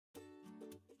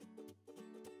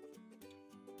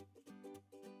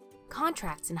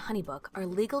Contracts in HoneyBook are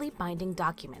legally binding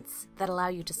documents that allow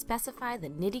you to specify the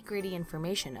nitty-gritty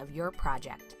information of your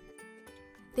project.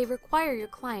 They require your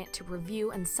client to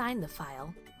review and sign the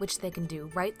file, which they can do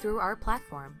right through our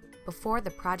platform, before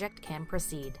the project can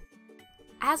proceed.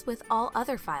 As with all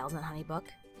other files in HoneyBook,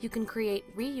 you can create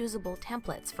reusable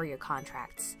templates for your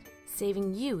contracts,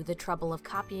 saving you the trouble of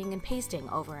copying and pasting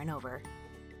over and over.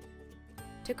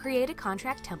 To create a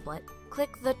contract template,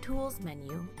 click the Tools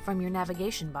menu from your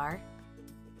navigation bar,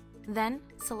 then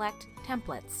select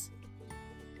Templates.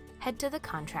 Head to the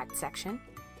Contract section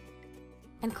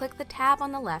and click the tab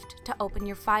on the left to open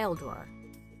your file drawer.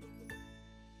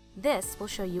 This will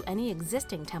show you any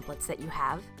existing templates that you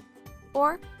have,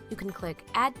 or you can click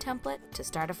Add Template to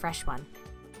start a fresh one.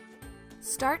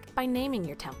 Start by naming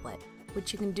your template,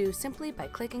 which you can do simply by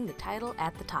clicking the title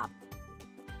at the top.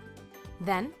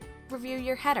 Then, review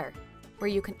your header, where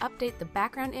you can update the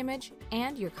background image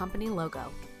and your company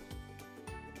logo.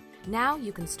 Now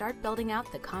you can start building out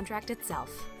the contract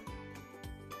itself.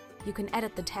 You can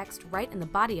edit the text right in the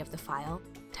body of the file,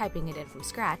 typing it in from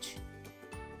scratch,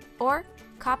 or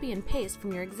copy and paste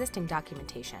from your existing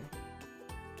documentation.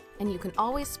 And you can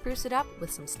always spruce it up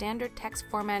with some standard text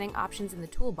formatting options in the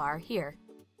toolbar here.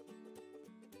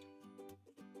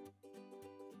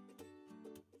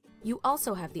 You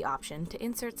also have the option to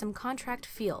insert some contract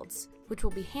fields, which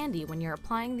will be handy when you're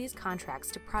applying these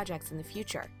contracts to projects in the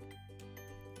future.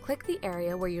 Click the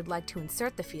area where you'd like to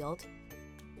insert the field,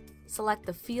 select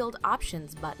the Field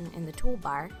Options button in the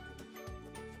toolbar,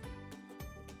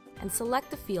 and select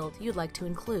the field you'd like to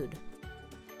include.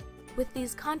 With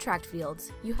these contract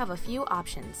fields, you have a few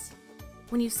options.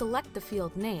 When you select the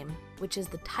field name, which is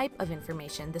the type of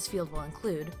information this field will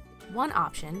include, one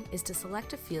option is to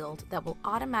select a field that will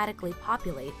automatically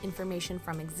populate information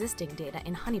from existing data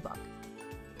in HoneyBook.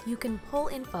 You can pull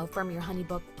info from your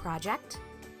HoneyBook project,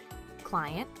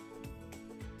 client,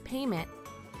 payment,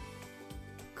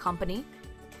 company,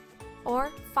 or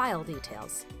file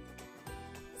details.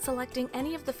 Selecting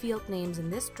any of the field names in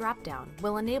this drop-down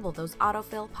will enable those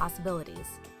autofill possibilities,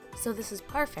 so this is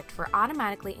perfect for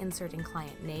automatically inserting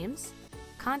client names,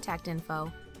 contact info,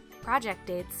 project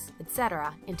dates,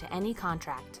 etc. into any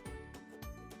contract.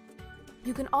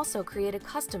 You can also create a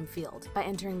custom field by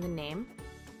entering the name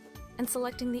and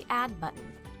selecting the Add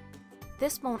button.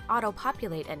 This won't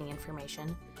auto-populate any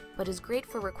information, but is great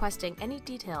for requesting any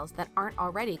details that aren't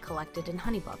already collected in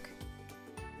HoneyBook.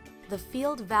 The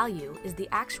field value is the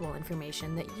actual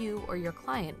information that you or your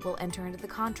client will enter into the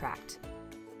contract.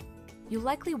 You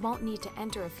likely won't need to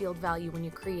enter a field value when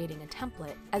you're creating a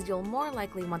template, as you'll more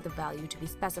likely want the value to be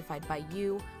specified by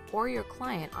you or your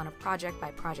client on a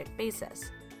project-by-project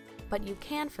basis, but you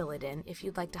can fill it in if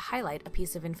you'd like to highlight a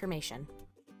piece of information.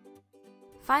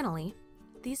 Finally,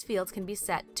 these fields can be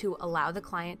set to allow the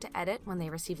client to edit when they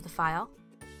receive the file,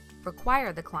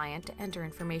 require the client to enter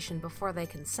information before they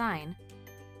can sign,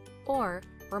 or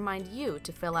remind you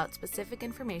to fill out specific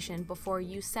information before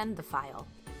you send the file.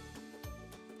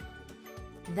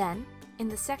 Then, in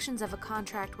the sections of a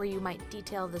contract where you might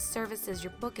detail the services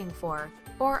you're booking for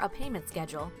or a payment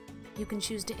schedule, you can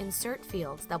choose to insert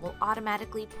fields that will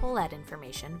automatically pull that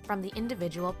information from the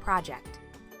individual project.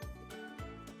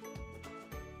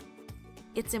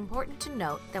 It's important to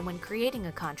note that when creating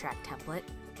a contract template,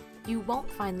 you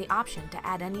won't find the option to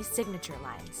add any signature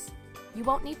lines. You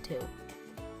won't need to.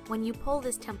 When you pull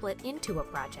this template into a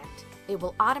project, it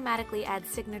will automatically add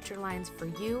signature lines for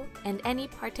you and any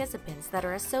participants that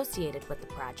are associated with the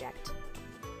project.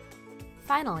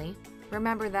 Finally,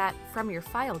 remember that from your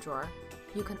file drawer,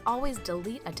 you can always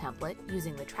delete a template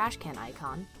using the trash can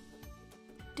icon,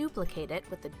 duplicate it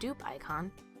with the dupe icon,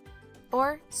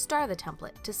 or star the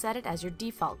template to set it as your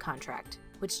default contract,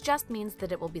 which just means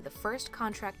that it will be the first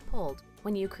contract pulled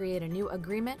when you create a new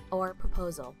agreement or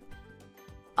proposal.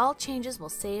 All changes will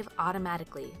save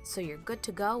automatically, so you're good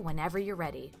to go whenever you're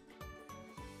ready.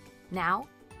 Now,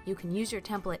 you can use your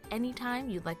template anytime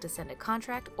you'd like to send a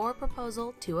contract or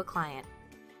proposal to a client.